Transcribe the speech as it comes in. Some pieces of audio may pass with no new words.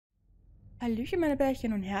Hallöchen, meine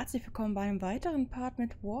Bärchen, und herzlich willkommen bei einem weiteren Part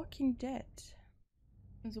mit Walking Dead.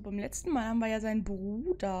 Also beim letzten Mal haben wir ja seinen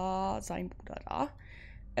Bruder da,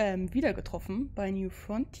 wieder getroffen bei New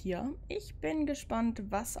Frontier. Ich bin gespannt,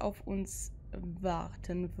 was auf uns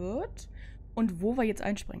warten wird und wo wir jetzt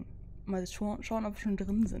einspringen. Mal schauen, ob wir schon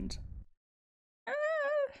drin sind.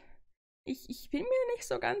 Ich bin mir nicht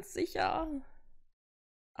so ganz sicher.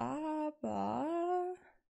 Aber...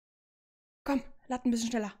 Komm, lad ein bisschen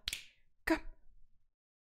schneller. Komm.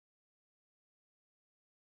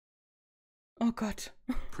 Oh Gott.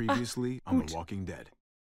 Previously on The Walking Dead.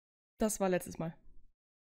 Das war letztes Mal.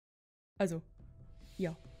 Also,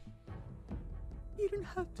 ja. You don't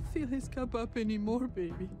have to fill his cup up anymore,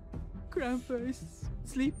 baby. Grandpa is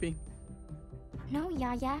sleeping. No,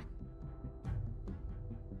 Yaya.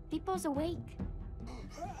 Pipo's awake.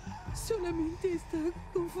 Solamente está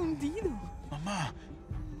confundido. Mamá.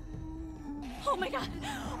 Oh my god!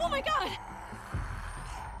 Oh my god!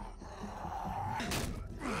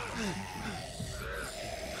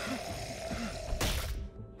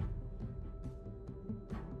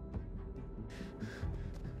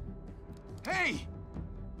 Hey!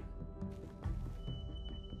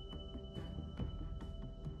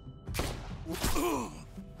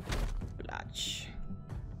 Platsch.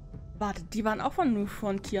 Warte, die waren auch von New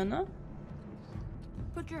Frontier, ne?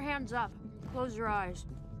 Put your hands up. Close your eyes.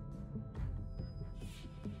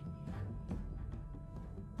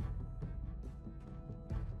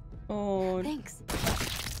 Und Thanks.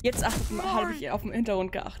 jetzt habe ich auf den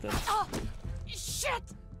Hintergrund geachtet. Oh, shit!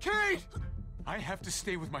 Kate! I have to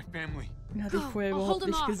stay with my family. Den hatte ich vorher I'll überhaupt hold him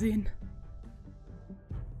nicht off. gesehen.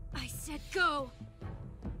 I said go.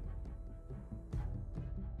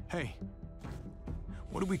 Hey.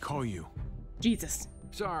 What do we call you? Jesus.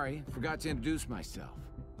 Sorry, forgot to introduce myself.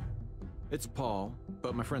 It's Paul,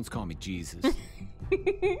 but my friends call me Jesus.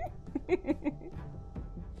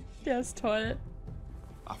 Der ist toll.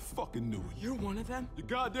 I fucking knew it. You're one of them? You're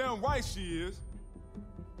goddamn right she is.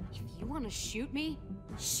 If you want to shoot me,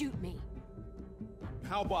 shoot me.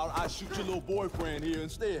 How about I shoot your little boyfriend here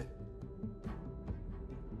instead?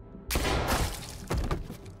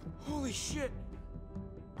 Holy shit.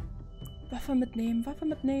 Waffe mitnehmen, Waffe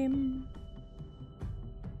mitnehmen.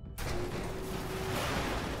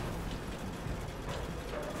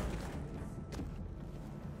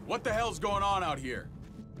 What the hell's going on out here?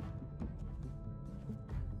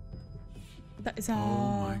 Da ist er.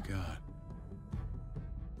 Oh my god.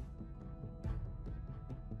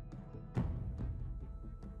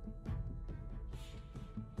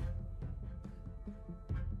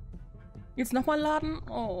 Jetzt nochmal laden.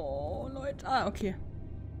 Oh, Leute. Ah, okay.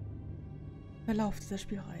 Verlauf dieser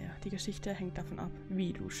Spielreihe. Die Geschichte hängt davon ab,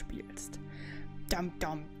 wie du spielst. Dam,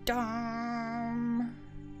 dam, dam.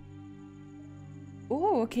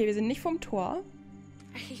 Oh, okay, wir sind nicht vom Tor.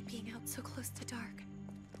 I hate being out so close to dark.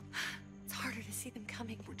 It's harder to see them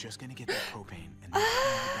coming. We're just gonna get that propane and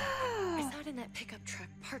I saw it in that pickup truck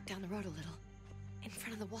parked down the road a little, in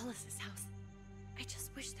front of the Wallace's house. I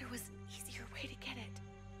just wish there was an easier way to get it,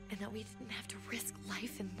 and that we didn't have to risk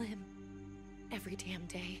life and limb every damn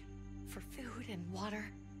day for food and water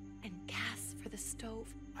and gas for the stove.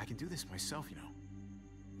 I can do this myself, you know.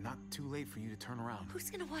 Not too late for you to turn around. Who's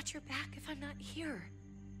gonna watch your back if I'm not here?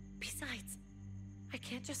 Besides, I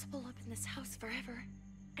can't just hole up in this house forever.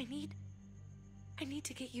 I need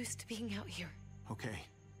to get used to being out here. Okay.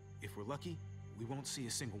 If we're lucky, we won't see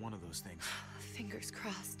a single one of those things. Fingers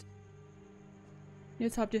crossed.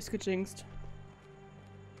 Jetzt habt ihr es gejinxt.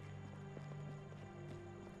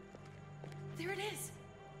 There it is.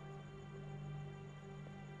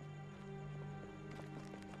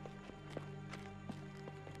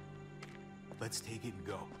 Let's take it and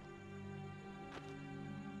go.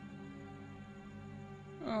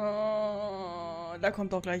 Oh, da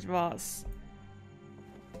kommt doch gleich was.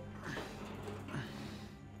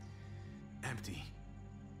 Empty.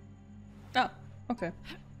 Ah, okay.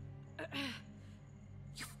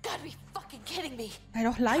 You've got to be fucking kidding me. Sei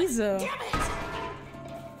doch leise. Damn it!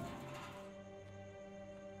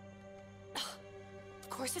 Of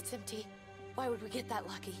course it's empty. Why would we get that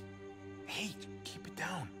lucky? Hey, keep it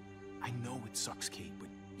down. I know it sucks, Kate, but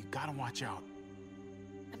you gotta watch out.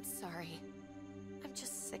 I'm sorry. I'm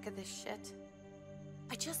just sick of this shit.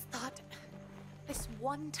 I just thought this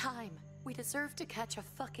one time we deserve to catch a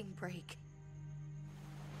fucking break.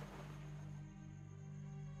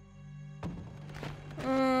 Das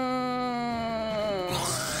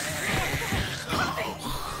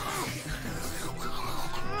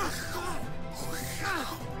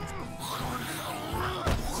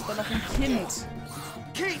war doch ein Kind.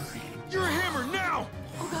 Kate, you're a hammer now!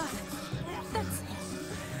 Oh god. That's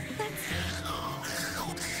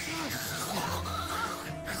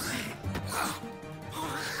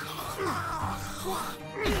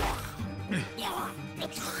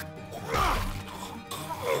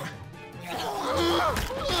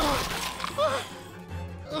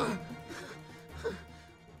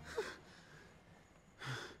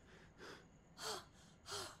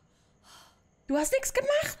Du hast nichts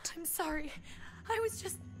gemacht. I'm sorry. I was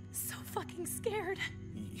just so fucking scared.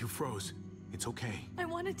 You froze. It's okay. I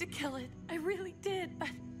wanted to kill it. I really did, but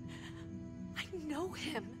I know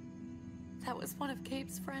him. That was one of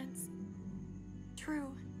Gabe's friends.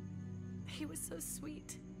 Drew. He was so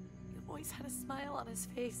sweet. He always had a smile on his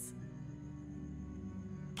face.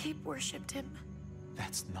 Gabe worshipped him.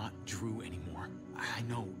 That's not Drew anymore. I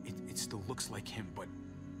know, it still looks like him, but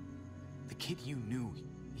the kid you knew,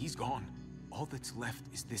 he's gone. All that's left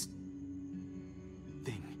is this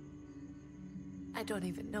thing. I don't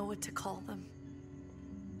even know what to call them.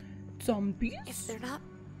 Zombies? If they're not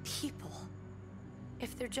people,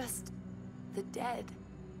 if they're just the dead,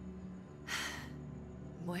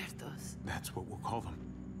 muertos. That's what we'll call them.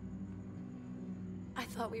 I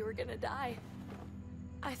thought we were gonna die.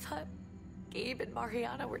 I thought Gabe and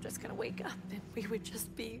Mariana were just gonna wake up and we would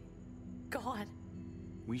just be gone.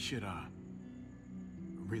 We should,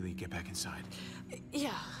 really get back inside.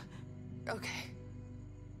 Yeah. Okay.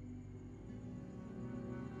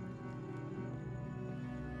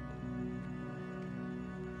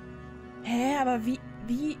 Hä, aber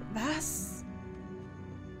was?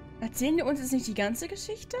 Erzählen die uns jetzt nicht die ganze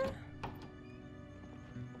Geschichte?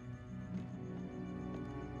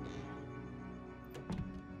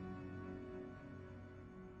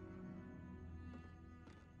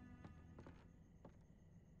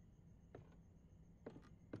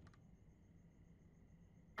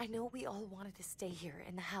 I know we all wanted to stay here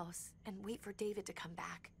in the house and wait for David to come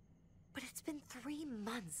back. But it's been 3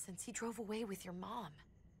 months since he drove away with your mom.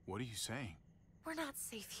 What are you saying? We're not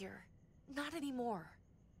safe here. Not anymore.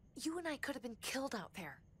 You and I could have been killed out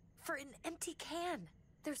there. For an empty can.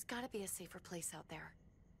 There's gotta be a safer place out there.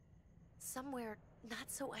 Somewhere not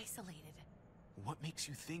so isolated. What makes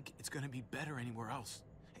you think it's gonna be better anywhere else?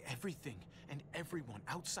 Everything and everyone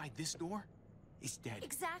outside this door is dead.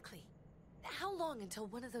 Exactly. How long until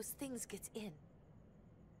one of those things gets in?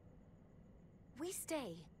 We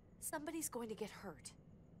stay, somebody's going to get hurt.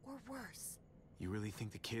 Or worse. You really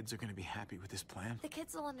think the kids are gonna be happy with this plan? The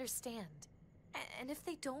kids will understand. And if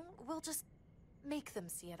they don't, we'll just make them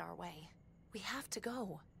see it our way. We have to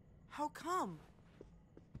go. How come?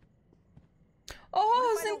 Oh,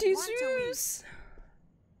 What if I sind don't die want to leave? süß.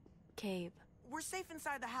 Gabe. We're safe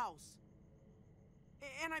inside the house.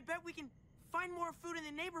 And I bet we can find more food in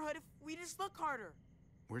the neighborhood if we just look harder.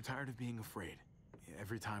 We're tired of being afraid.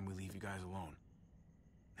 Every time we leave you guys alone.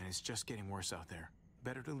 And it's just getting worse out there.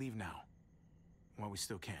 Better to leave now. While we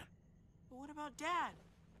still can. But what about Dad?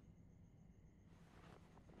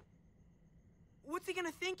 What's he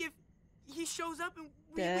gonna think if he shows up and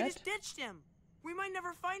we Dad? just ditched him? We might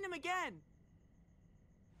never find him again.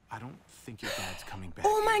 I don't think your dad's coming back.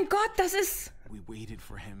 Oh mein Gott, das ist... We waited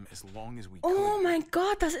for him as long as we Oh could. mein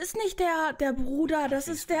Gott, das ist nicht der Bruder, das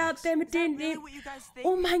ist der mit Is that den... really what you guys think?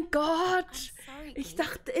 Oh mein Gott. I'm sorry, Ich Gabe.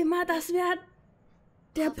 dachte immer, das wäre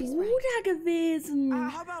der Hobby's Bruder gewesen.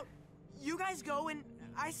 How about you guys go and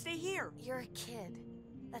I stay here? You're a kid.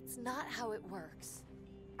 That's not how it works.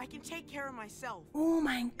 I can take care of myself. Oh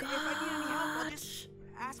mein If I need any help, I'll Gott. just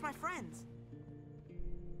ask my friends.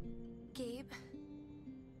 Gabe.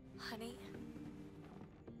 Honey.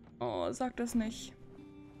 Oh, sag das nicht.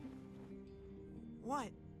 What?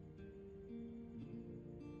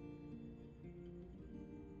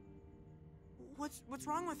 What's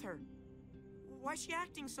wrong with her? Why is she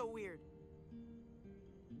acting so weird?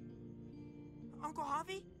 Uncle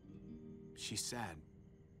Javi? She's sad.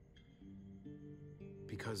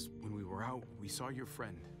 Because when we were out, we saw your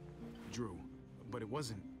friend, Drew. But it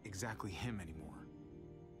wasn't exactly him anymore.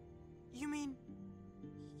 You mean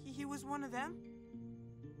he was one of them?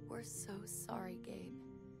 We're so sorry, Gabe.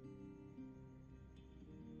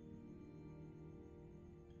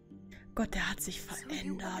 Gott, der hat sich So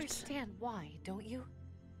you verändert. understand why, don't you?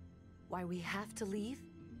 Why we have to leave?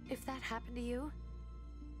 If that happened to you,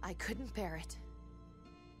 I couldn't bear it.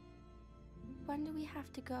 When do we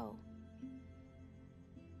have to go?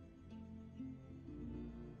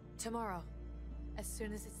 Tomorrow, as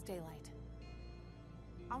soon as it's daylight.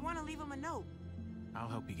 I want to leave him a note. I'll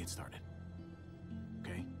help you get started.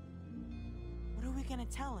 Okay? What are we gonna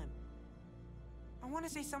tell him? I want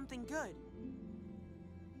to say something good.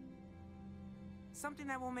 Something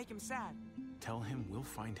that won't make him sad. Tell him we'll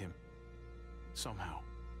find him. Somehow.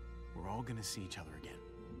 We're all gonna see each other again.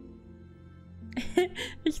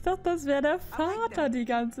 Ich dachte, das wäre der Vater die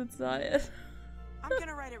ganze Zeit. I'm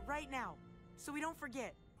gonna write it right now, so we don't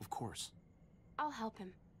forget. Of course. I'll help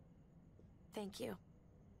him. Thank you.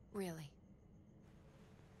 Really.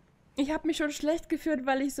 Ich habe mich schon schlecht gefühlt,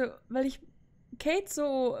 weil ich Kate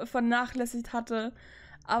so vernachlässigt hatte.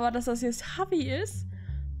 Aber dass das jetzt Habe ist.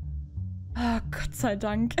 Ah, Gott sei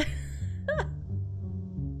Dank.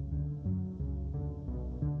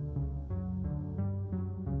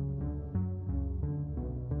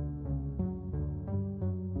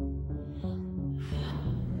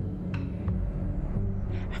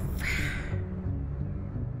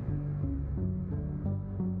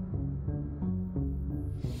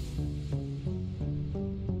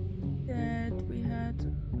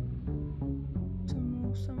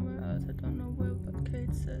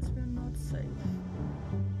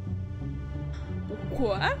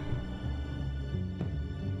 Quoi?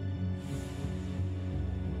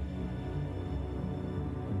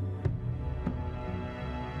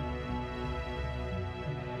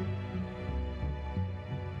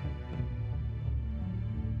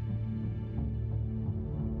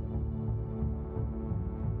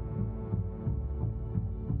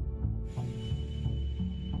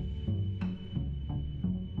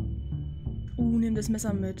 Nimm das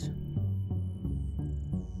Messer mit.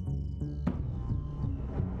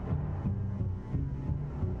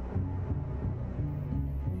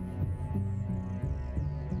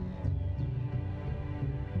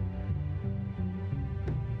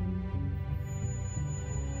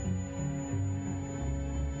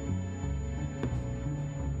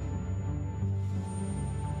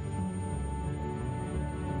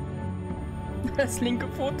 Das linke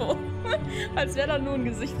Foto. Als wäre da nur ein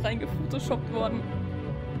Gesicht reingefotoshoppt worden.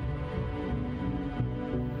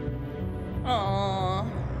 Oh.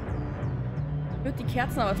 Ich würde die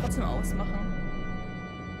Kerzen aber trotzdem ausmachen.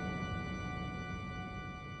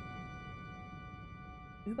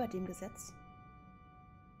 Über dem Gesetz.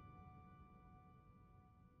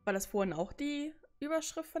 War das vorhin auch die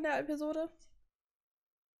Überschrift von der Episode?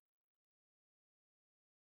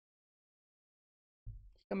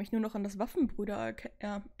 Ich kann mich nur noch an das Waffenbrüder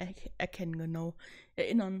erkennen, genau.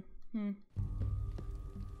 Erinnern.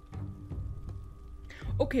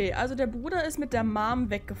 Okay, also der Bruder ist mit der Mom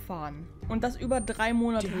weggefahren. Und das über 3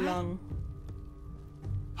 Monate lang.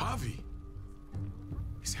 Javi,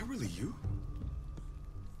 is that really you?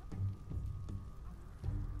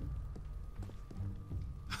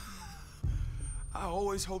 I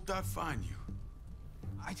always hoped I'd find you.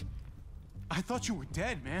 I thought you were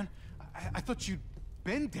dead, man. I thought you'd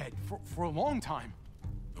been dead for a long time.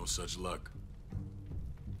 No such luck.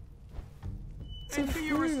 I knew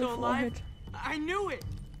you were still alive. I knew it.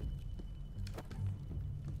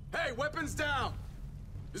 Hey, weapons down!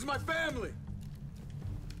 This is my family!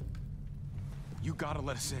 You gotta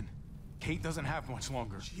let us in. Kate doesn't have much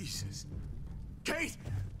longer. Jesus. Kate!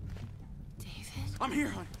 David? I'm here,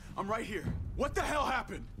 hon. I'm right here. What the hell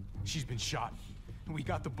happened? She's been shot. We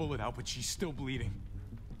got the bullet out, but she's still bleeding.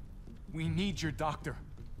 We need your doctor.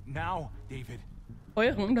 Now, David.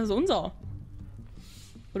 Euren, das ist unser.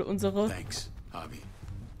 Oder unsere. Thanks, Javi,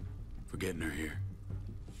 for getting her here.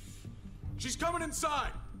 She's coming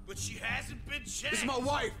inside! But she hasn't been checked. This is my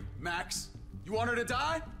wife, Max. You want her to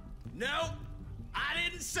die? No, I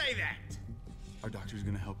didn't say that. Our doctor's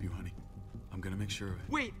gonna help you, honey. I'm gonna make sure of it.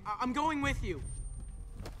 Wait, I'm going with you.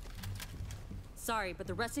 Sorry, but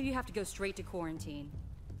the rest of you have to go straight to quarantine.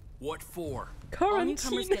 What for? All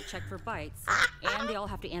newcomers get checked for bites, and they all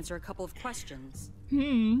have to answer a couple of questions.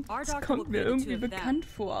 Our Das doctor will kommt mir clear the two irgendwie of bekannt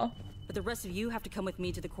them, vor. but the rest of you have to come with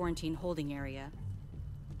me to the quarantine holding area.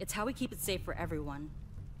 It's how we keep it safe for everyone.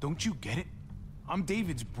 Don't you get it? I'm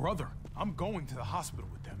David's brother. I'm going to the hospital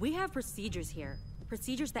with them. We have procedures here.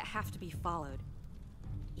 Procedures that have to be followed.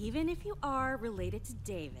 Even if you are related to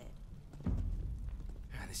David.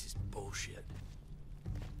 This is bullshit.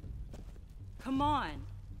 Come on.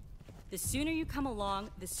 The sooner you come along,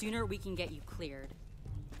 the sooner we can get you cleared.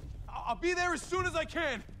 I'll be there as soon as I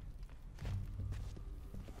can.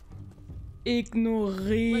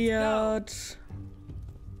 Ignoriert.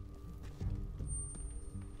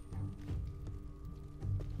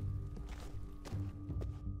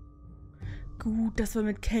 Gut, dass wir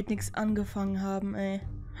mit Kate nichts angefangen haben, ey.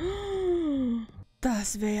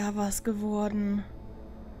 Das wäre ja was geworden.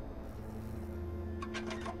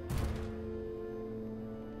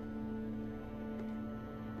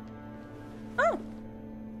 Oh.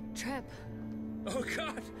 Trip. Oh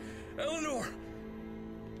God, Eleanor!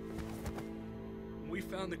 When we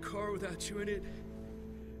found the car without you in it,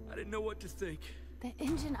 I didn't know what to think. The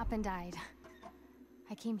engine up and died.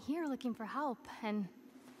 I came here looking for help, and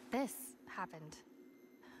this happened.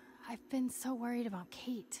 I've been so worried about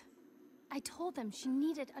Kate. I told them she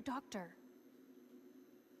needed a doctor.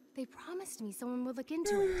 They promised me someone would look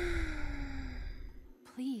into it.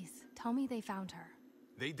 Please, tell me they found her.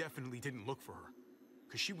 They definitely didn't look for her,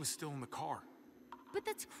 because she was still in the car. But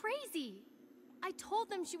that's crazy! I told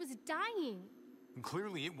them she was dying. And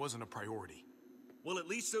clearly it wasn't a priority. Well, at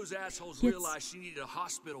least those assholes realized she needed a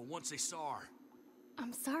hospital once they saw her.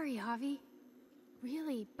 I'm sorry, Javi.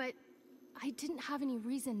 Really, but I didn't have any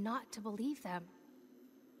reason not to believe them.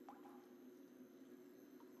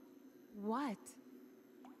 What?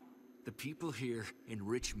 The people here in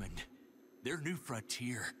Richmond, their new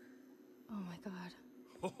frontier. Oh my god.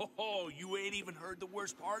 Oh, you ain't even heard the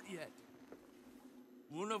worst part yet.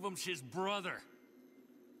 One of them's his brother.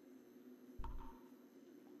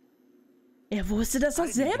 Wusste das doch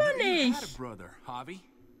selber You had nicht. a brother, Javi.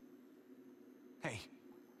 Hey,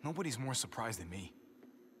 nobody's more surprised than me.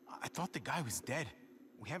 I thought the guy was dead.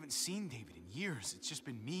 We haven't seen David in years. It's just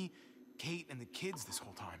been me, Kate, and the kids this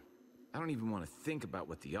whole time. I don't even want to think about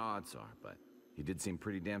what the odds are, but he did seem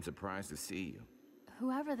pretty damn surprised to see you.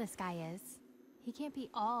 Whoever this guy is, he can't be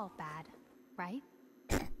all bad, right?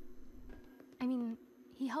 I mean,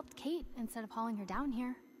 he helped Kate instead of hauling her down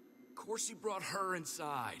here. Of course he brought her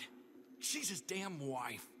inside. She's his damn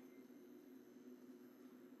wife.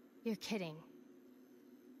 You're kidding.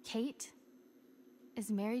 Kate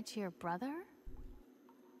is married to your brother?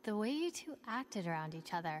 The way you two acted around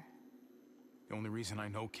each other. The only reason I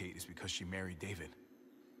know Kate is because she married David.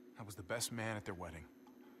 I was the best man at their wedding.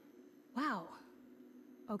 Wow.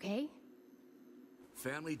 Okay.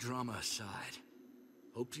 Family drama aside,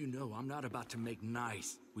 hope you know I'm not about to make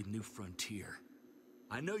nice with New Frontier.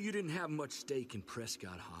 I know you didn't have much stake in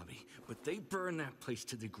Prescott, Javi, but they burned that place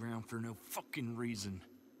to the ground for no fucking reason.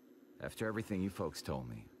 After everything you folks told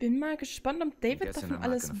me, Bin mal gespannt, ob David guessing davon I'm not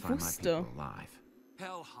alles gonna find my wusste. people alive.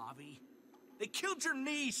 Hell, Javi. They killed your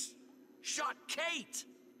niece! Shot Kate!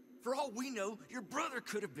 For all we know, your brother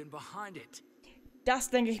could have been behind it. Das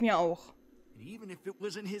denke ich mir auch. And even if it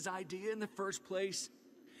wasn't his idea in the first place,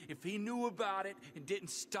 if he knew about it and didn't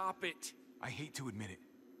stop it... I hate to admit it,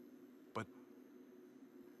 but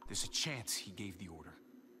there's a chance he gave the order.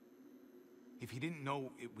 If he didn't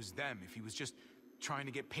know it was them, if he was just trying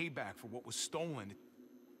to get payback for what was stolen,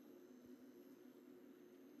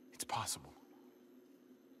 it's possible.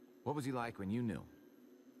 What was he like when you knew?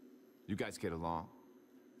 You guys get along?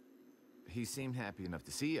 He seemed happy enough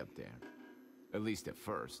to see you up there. At least at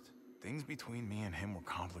first. Things between me and him were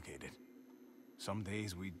complicated. Some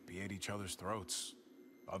days we'd be at each other's throats.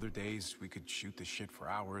 Other days we could shoot the shit for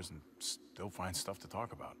hours and still find stuff to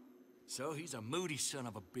talk about. So he's a moody son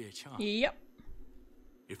of a bitch, huh? Yep.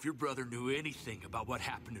 If your brother knew anything about what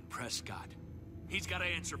happened in Prescott, he's got to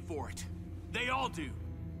answer for it. They all do.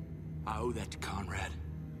 I owe that to Conrad.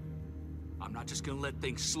 I'm not just gonna let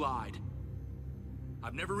things slide.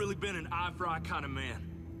 I've never really been an eye-for-eye kind of man.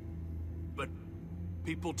 But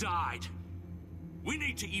people died. We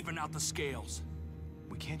need to even out the scales.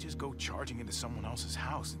 We can't just go charging into someone else's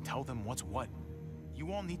house and tell them what's what.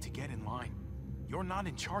 You all need to get in line. You're not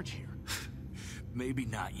in charge here. Maybe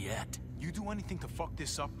not yet. You do anything to fuck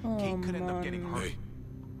this up, Kate could end up getting hurt.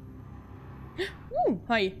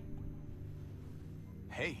 Hi.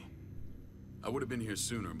 Hey. I would have been here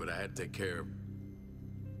sooner, but I had to take care of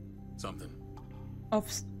something.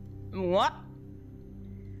 What?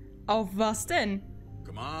 Auf was denn?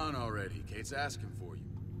 Come on already. Kate's asking for you.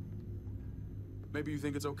 Maybe you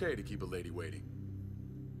think it's okay to keep a lady waiting.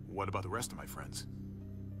 What about the rest of my friends?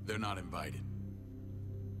 They're not invited.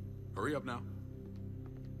 Hurry up now.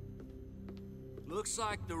 Looks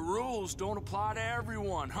like the rules don't apply to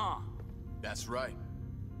everyone, huh? That's right.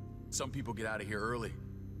 Some people get out of here early.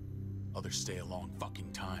 Others stay a long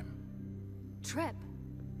fucking time. Trip,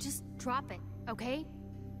 just drop it, okay?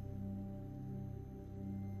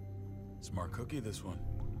 Smart cookie, this one.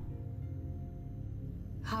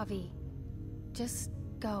 Javi, just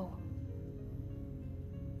go.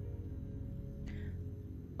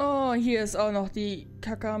 Oh, hier ist auch noch die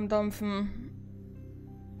Kacke am Dampfen.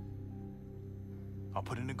 I'll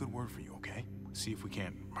put in a good word for you, okay? See if we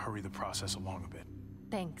can't hurry the process along a bit.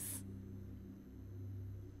 Thanks.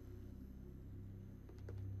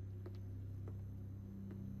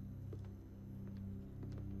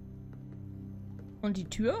 Und die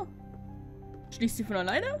Tür? Schließt sie von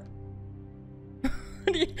alleine?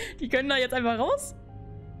 die können da jetzt einfach raus?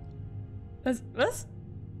 Was?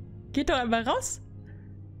 Geht doch einfach raus?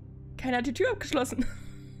 Keiner hat die Tür abgeschlossen.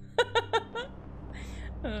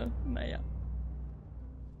 Naja.